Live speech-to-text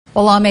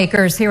Well,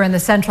 lawmakers here in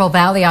the Central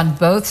Valley on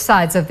both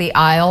sides of the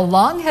aisle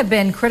long have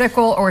been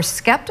critical or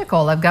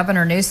skeptical of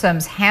Governor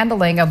Newsom's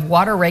handling of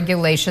water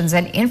regulations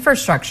and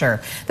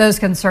infrastructure. Those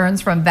concerns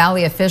from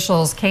Valley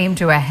officials came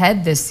to a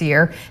head this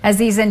year as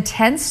these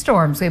intense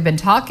storms we've been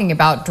talking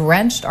about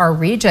drenched our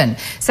region.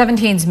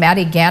 17's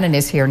Maddie Gannon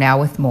is here now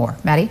with more.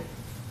 Maddie?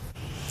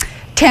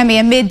 Tammy,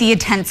 amid the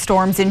intense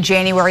storms in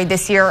January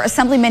this year,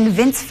 Assemblyman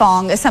Vince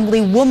Fong,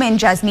 Assemblywoman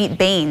Jasmeet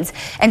Bains,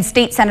 and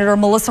State Senator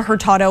Melissa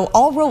Hurtado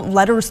all wrote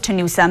letters to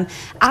Newsom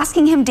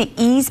asking him to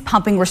ease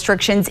pumping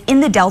restrictions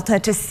in the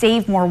Delta to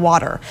save more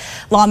water.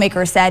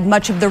 Lawmakers said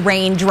much of the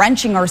rain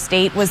drenching our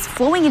state was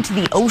flowing into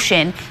the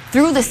ocean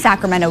through the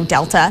Sacramento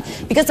Delta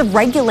because of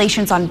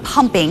regulations on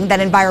pumping that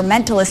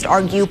environmentalists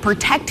argue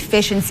protect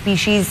fish and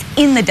species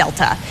in the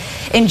Delta.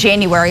 In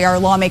January, our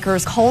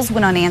lawmakers' calls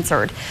went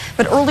unanswered.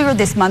 But earlier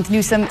this month,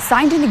 Newsom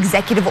signed an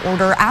executive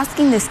order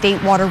asking the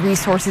State Water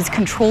Resources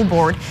Control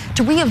Board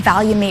to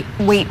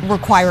reevaluate weight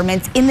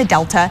requirements in the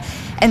Delta,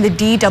 and the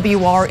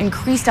DWR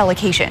increased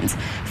allocations.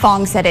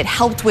 Fong said it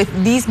helped with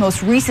these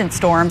most recent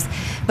storms,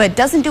 but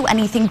doesn't do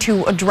anything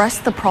to address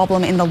the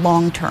problem in the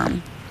long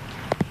term.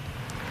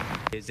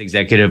 His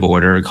executive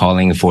order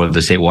calling for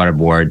the State Water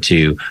Board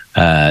to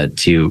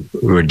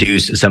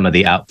reduce some of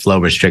the outflow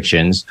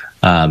restrictions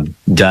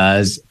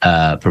does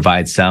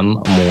provide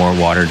some more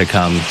water to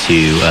come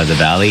to the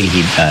valley.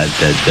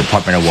 The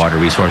Department of Water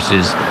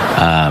Resources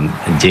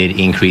did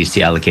increase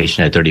the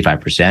allocation at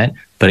 35%.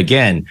 But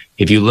again,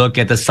 if you look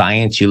at the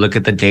science, you look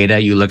at the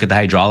data, you look at the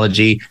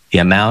hydrology, the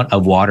amount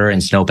of water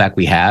and snowpack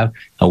we have,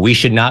 we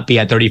should not be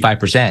at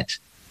 35%.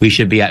 We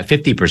should be at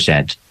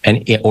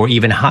 50% or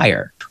even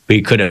higher.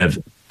 We could have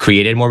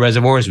created more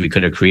reservoirs. We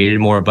could have created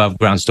more above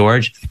ground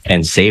storage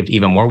and saved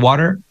even more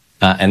water.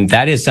 And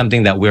that is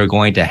something that we're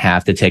going to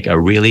have to take a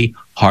really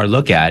hard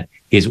look at,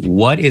 is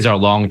what is our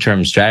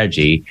long-term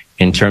strategy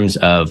in terms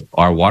of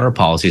our water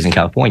policies in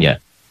California.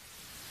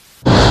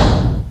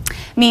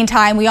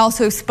 Meantime, we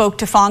also spoke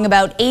to Fong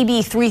about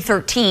AB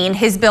 313,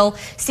 his bill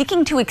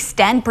seeking to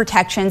extend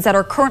protections that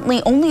are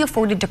currently only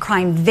afforded to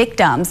crime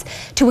victims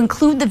to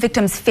include the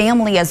victim's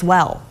family as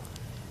well.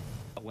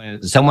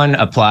 When someone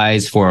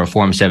applies for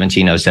Form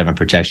 1707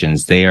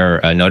 protections, they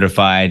are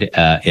notified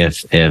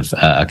if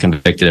a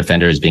convicted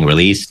offender is being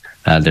released.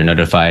 They're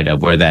notified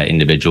of where that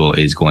individual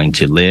is going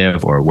to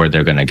live or where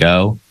they're going to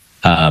go.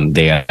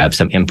 They have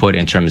some input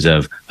in terms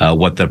of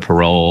what the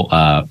parole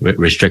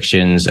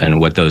restrictions and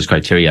what those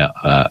criteria,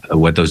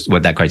 what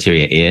that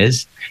criteria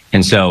is.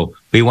 And so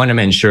we want to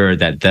ensure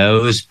that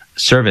those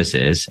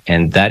services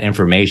and that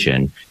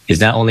information is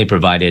not only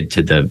provided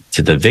to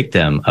the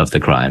victim of the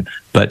crime,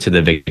 but to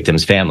the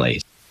victim's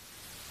families.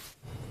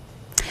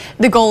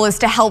 The goal is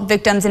to help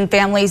victims and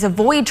families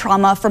avoid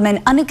trauma from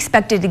an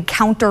unexpected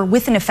encounter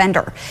with an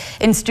offender.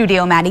 In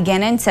studio, Maddie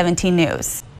Gannon, 17 News.